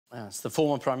It's the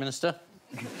former Prime Minister.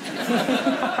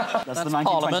 That's the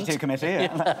 1922 committee,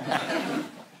 yeah.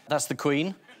 That's the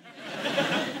Queen.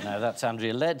 No, that's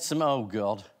Andrea Leadsom. Oh,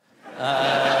 God.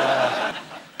 At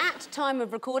time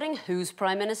of recording, who's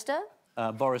Prime Minister?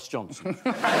 Boris Johnson.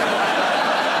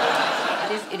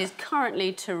 It is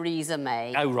currently Theresa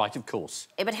May. Oh, right, of course.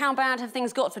 But how bad have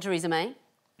things got for Theresa May?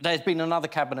 There's been another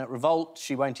cabinet revolt.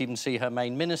 She won't even see her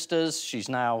main ministers. She's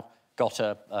now got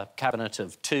a cabinet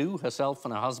of two, herself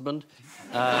and her husband.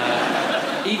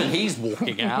 Even he's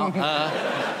walking out.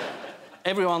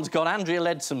 Everyone's gone. Andrea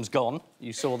Leadsom's gone,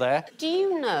 you saw there. Do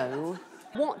you know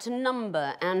what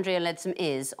number Andrea Leadsom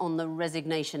is on the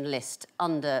resignation list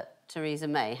under Theresa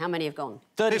May? How many have gone?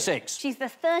 36. She's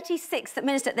the 36th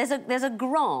minister. There's a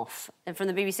graph from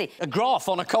the BBC. A graph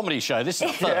on a comedy show. This is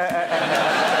a first.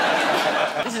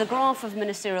 This is a graph of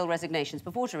ministerial resignations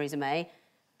before Theresa May,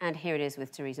 and here it is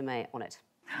with Theresa May on it.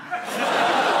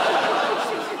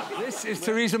 This is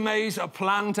Theresa May's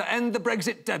plan to end the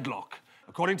Brexit deadlock.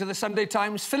 According to the Sunday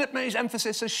Times, Philip May's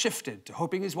emphasis has shifted to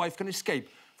hoping his wife can escape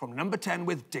from number 10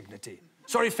 with dignity.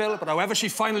 Sorry, Phil, but however she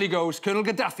finally goes, Colonel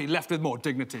Gaddafi left with more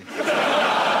dignity. Quite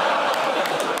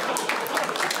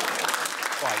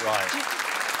right.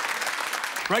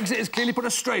 Brexit has clearly put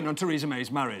a strain on Theresa May's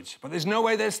marriage, but there's no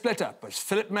way they'll split up, as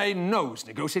Philip May knows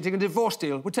negotiating a divorce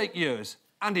deal would take years,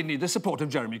 and he'd need the support of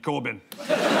Jeremy Corbyn.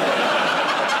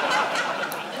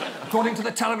 According to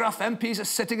the Telegraph, MPs are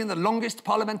sitting in the longest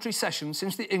parliamentary session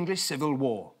since the English Civil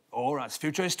War. Or, as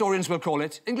future historians will call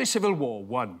it, English Civil War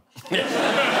I.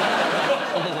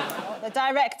 The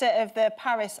director of the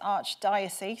Paris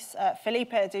Archdiocese,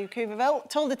 Philippe de Courville,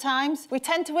 told The Times, "We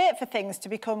tend to wait for things to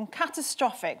become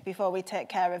catastrophic before we take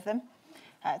care of them."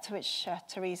 To which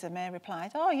Theresa May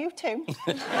replied, "Oh, you too."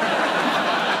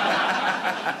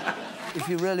 If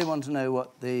you really want to know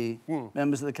what the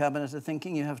members of the Cabinet are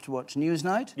thinking, you have to watch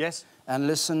Newsnight. Yes. And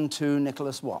listen to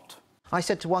Nicholas Watt. I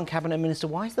said to one Cabinet Minister,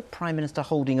 why is the Prime Minister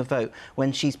holding a vote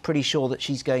when she's pretty sure that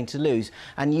she's going to lose?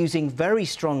 And using very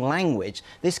strong language,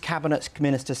 this Cabinet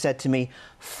Minister said to me,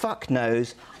 "Fuck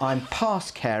knows, I'm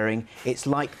past caring, it's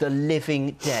like the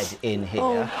living dead in here."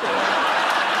 Oh.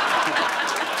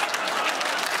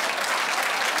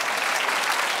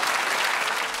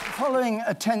 Following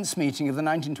a tense meeting of the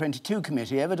 1922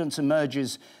 committee, evidence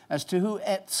emerges as to who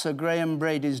ate Sir Graham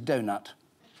Brady's donut.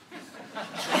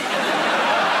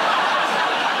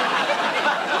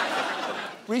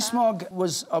 Rees-Mogg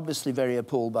was obviously very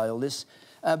appalled by all this,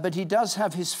 but he does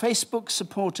have his Facebook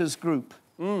supporters group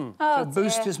to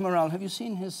boost his morale. Have you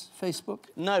seen his Facebook?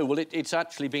 No, well, it's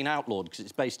actually been outlawed because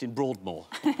it's based in Broadmoor.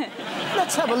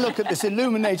 Let's have a look at this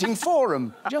illuminating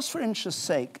forum. Just for interest's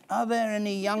sake, are there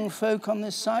any young folk on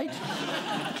this site?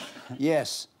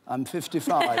 Yes, I'm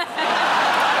 55.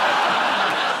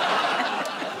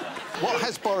 What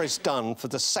has Boris done for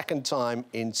the second time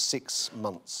in 6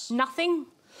 months? Nothing.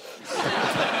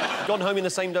 Gone home in the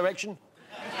same direction?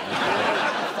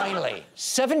 Finally,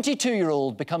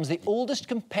 72-year-old becomes the oldest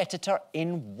competitor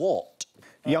in what?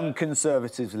 Young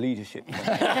Conservatives leadership.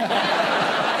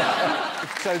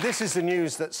 So this is the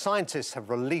news that scientists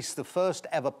have released the first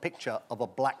ever picture of a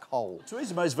black hole.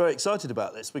 Theresa May is very excited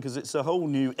about this because it's a whole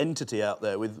new entity out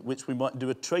there with which we might do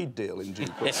a trade deal in due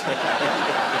course.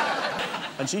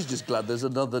 And she's just glad there's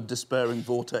another despairing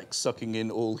vortex sucking in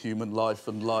all human life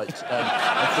and light,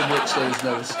 and from which there is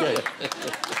no escape.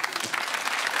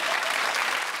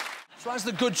 So as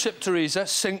the good ship Theresa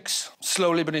sinks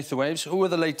slowly beneath the waves, who are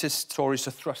the latest Tories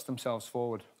to thrust themselves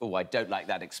forward? Oh, I don't like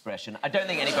that expression. I don't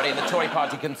think anybody in the Tory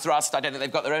party can thrust. I don't think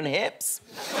they've got their own hips.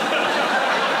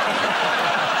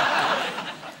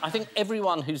 I think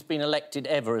everyone who's been elected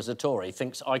ever as a Tory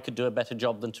thinks I could do a better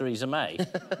job than Theresa May.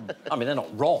 I mean, they're not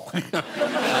wrong.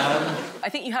 I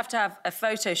think you have to have a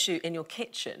photo shoot in your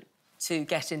kitchen to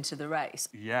get into the race.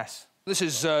 Yes. This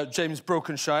is James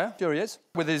Brokenshire. Here he is,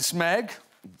 with his Meg.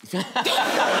 Oh,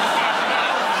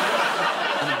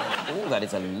 that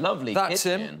is a lovely That's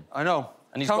kitchen. him. I know.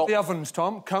 And he's Count got... the ovens,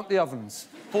 Tom. Count the ovens.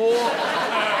 4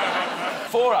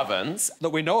 ovens. That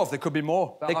we know of. There could be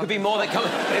more. There could be more that come...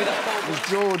 It was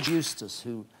George Eustace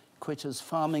who quit as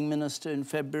farming minister in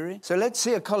February. So let's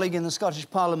see a colleague in the Scottish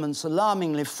Parliament's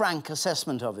alarmingly frank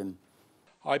assessment of him.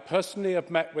 I personally have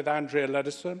met with Andrea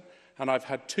Leadsom, and I've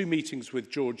had 2 meetings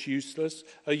with George Eustace,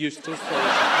 in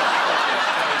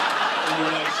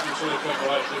relation to the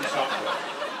Compilation software.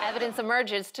 Evidence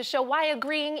emerges to show why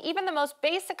agreeing even the most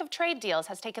basic of trade deals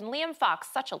has taken Liam Fox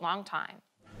such a long time.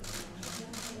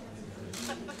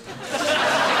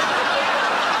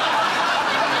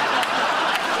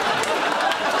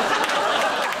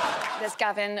 There's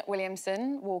Gavin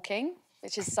Williamson walking,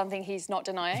 which is something he's not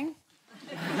denying.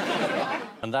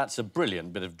 And that's a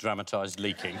brilliant bit of dramatised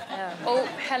leaking. Yeah. Oh,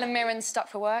 Helen Mirren's stuck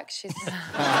for work. She's...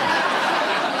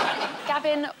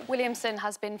 Gavin Williamson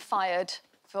has been fired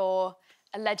for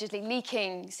allegedly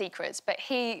leaking secrets, but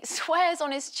he swears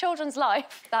on his children's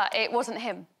life that it wasn't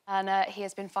him. And he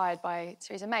has been fired by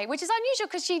Theresa May, which is unusual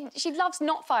because she loves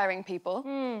not firing people.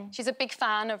 She's a big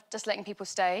fan of just letting people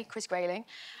stay, Chris Grayling.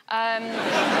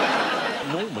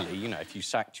 Normally, you know, if you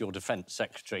sacked your defence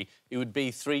secretary, it would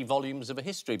be 3 volumes of a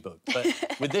history book. But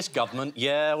with this government,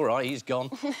 yeah, all right, he's gone.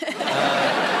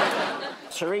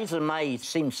 Theresa May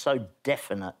seems so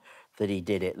definite that he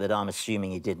did it that I'm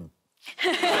assuming he didn't.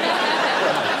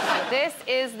 This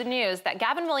is the news that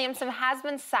Gavin Williamson has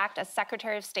been sacked as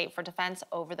Secretary of State for Defence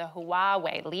over the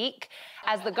Huawei leak.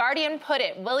 As The Guardian put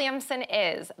it, Williamson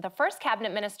is the first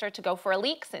cabinet minister to go for a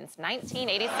leak since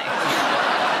 1986.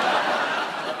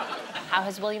 How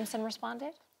has Williamson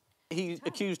responded? He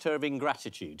accused her of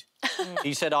ingratitude.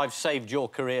 He said, I've saved your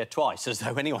career twice, as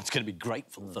though anyone's going to be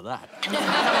grateful for that.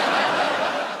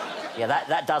 Yeah,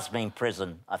 that does mean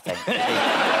prison, I think, if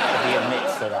he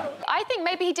admits to that. I think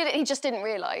maybe he did it, he just didn't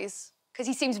realise, because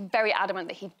he seems very adamant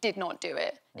that he did not do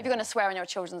it. If you're going to swear on your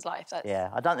children's life, that's... Yeah,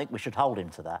 I don't think we should hold him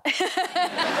to that. But he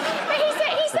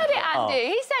said it, Andy. Oh.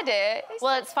 He said it.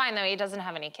 Well, it's fine, though. He doesn't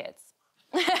have any kids.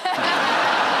 So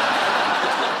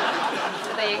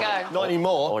there you go. Not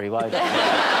anymore. Or he won't.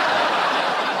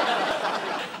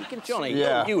 Johnny,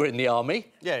 Yeah. you were in the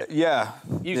army. Yeah.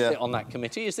 You sit on that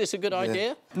committee. Is this a good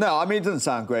idea? No, I mean, it doesn't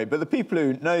sound great, but the people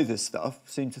who know this stuff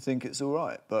seem to think it's all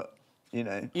right, but, you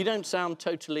know... You don't sound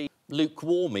totally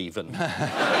lukewarm, even.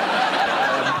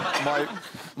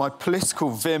 My political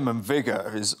vim and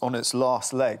vigour is on its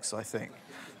last legs, I think,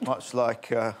 much like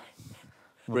the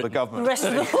government. The rest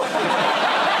of the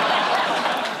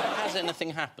Has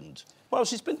anything happened? Well,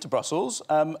 she's been to Brussels,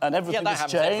 and everything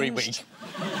has changed. Every week.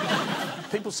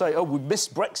 People say, oh, we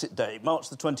missed Brexit Day, March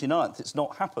the 29th. It's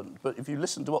not happened. But if you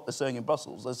listen to what they're saying in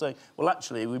Brussels, they're saying, well,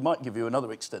 actually, we might give you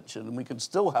another extension and we can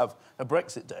still have a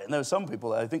Brexit Day. And there are some people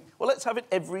there who think, well, let's have it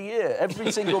every year,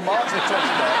 every single March the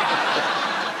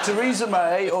 29th. Theresa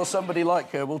May or somebody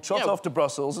like her will trot off to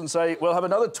Brussels and say, we'll have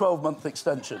another 12-month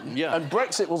extension. Yeah. And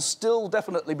Brexit will still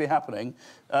definitely be happening,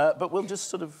 but we'll just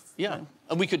sort of... Yeah,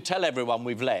 and we could tell everyone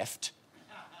we've left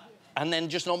and then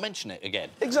just not mention it again.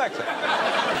 Exactly.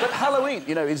 But Halloween,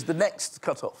 you know, is the next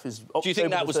cut-off. Is October Do you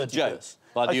think that was a joke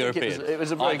by the Europeans? It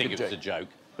was a very good good joke. I think it was a joke.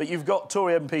 But you've got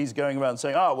Tory MPs going around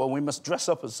saying, oh, well, we must dress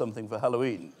up as something for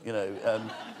Halloween, you know.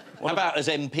 How about as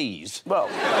MPs? Well...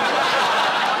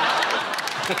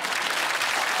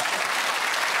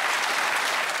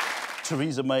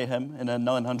 Theresa Mayhem in her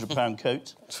 £900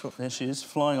 coat. There she is,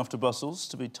 flying off to Brussels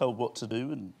to be told what to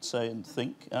do and say and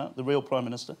think. The real Prime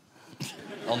Minister.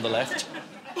 On the left.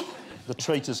 The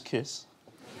traitor's kiss.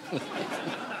 The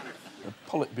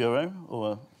Politburo,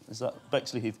 or is that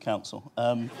Bexley Heath Council?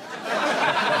 And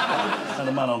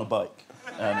a man on a bike.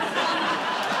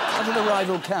 What are the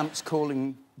rival camps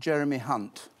calling Jeremy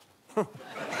Hunt? Sounds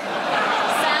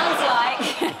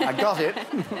like... I got it.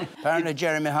 Apparently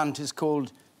Jeremy Hunt is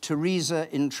called Theresa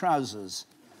in trousers,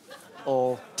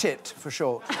 or Tit for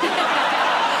short. Did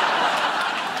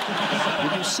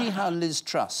you see how Liz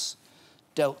Truss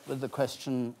dealt with the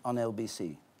question on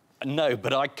LBC? No,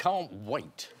 but I can't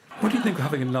wait. What do you think of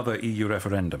having another EU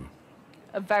referendum?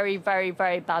 A very, very,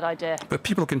 very bad idea. But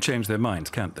people can change their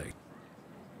minds, can't they?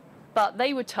 But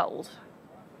they were told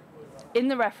in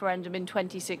the referendum in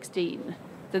 2016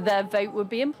 that their vote would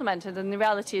be implemented, and the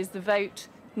reality is the vote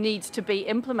needs to be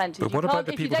implemented. But what about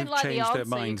the people who've changed their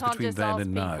minds between then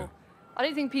and now? I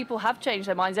don't think people have changed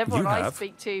their minds. Everyone I have.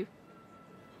 speak to...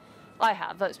 I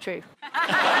have, that's true.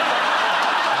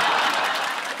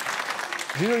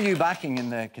 Who are you backing in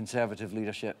the Conservative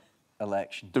leadership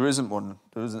election? There isn't one.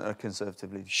 There isn't a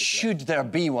Conservative leadership Should there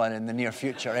be one in the near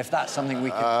future, if that's something we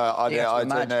can I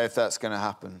don't know if that's going to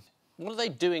happen. What are they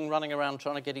doing running around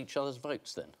trying to get each other's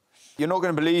votes, then? You're not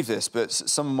going to believe this, but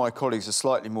some of my colleagues are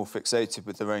slightly more fixated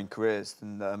with their own careers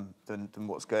than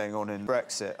what's going on in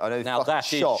Brexit. I know. Now,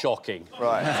 that is shocking.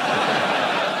 Right.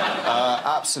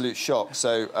 Absolute shock.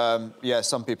 So, yeah,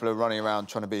 some people are running around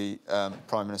trying to be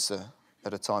Prime Minister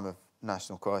at a time of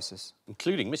national crisis.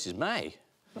 Including Mrs May.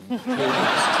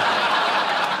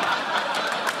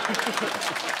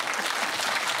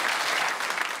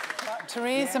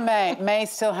 Theresa May may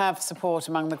still have support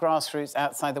among the grassroots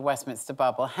outside the Westminster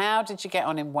bubble. How did you get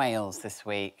on in Wales this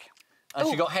week?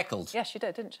 She got heckled. Yes, she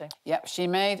did, didn't she? Yep, she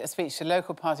made a speech to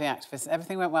local party activists.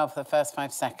 Everything went well for the first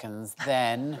 5 seconds.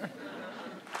 Then...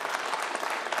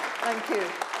 Thank you.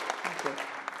 Thank you.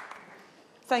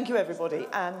 Thank you, everybody,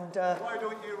 and... Why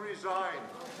don't you resign?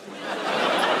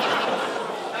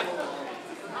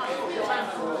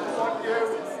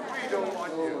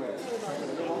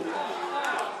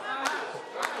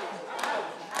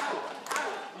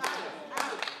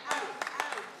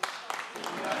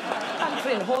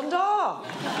 Catherine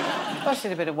Honda. Well, she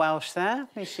did a bit of Welsh there.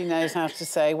 At least she knows how to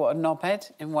say what a knobhead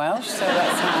in Welsh, so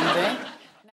that's handy.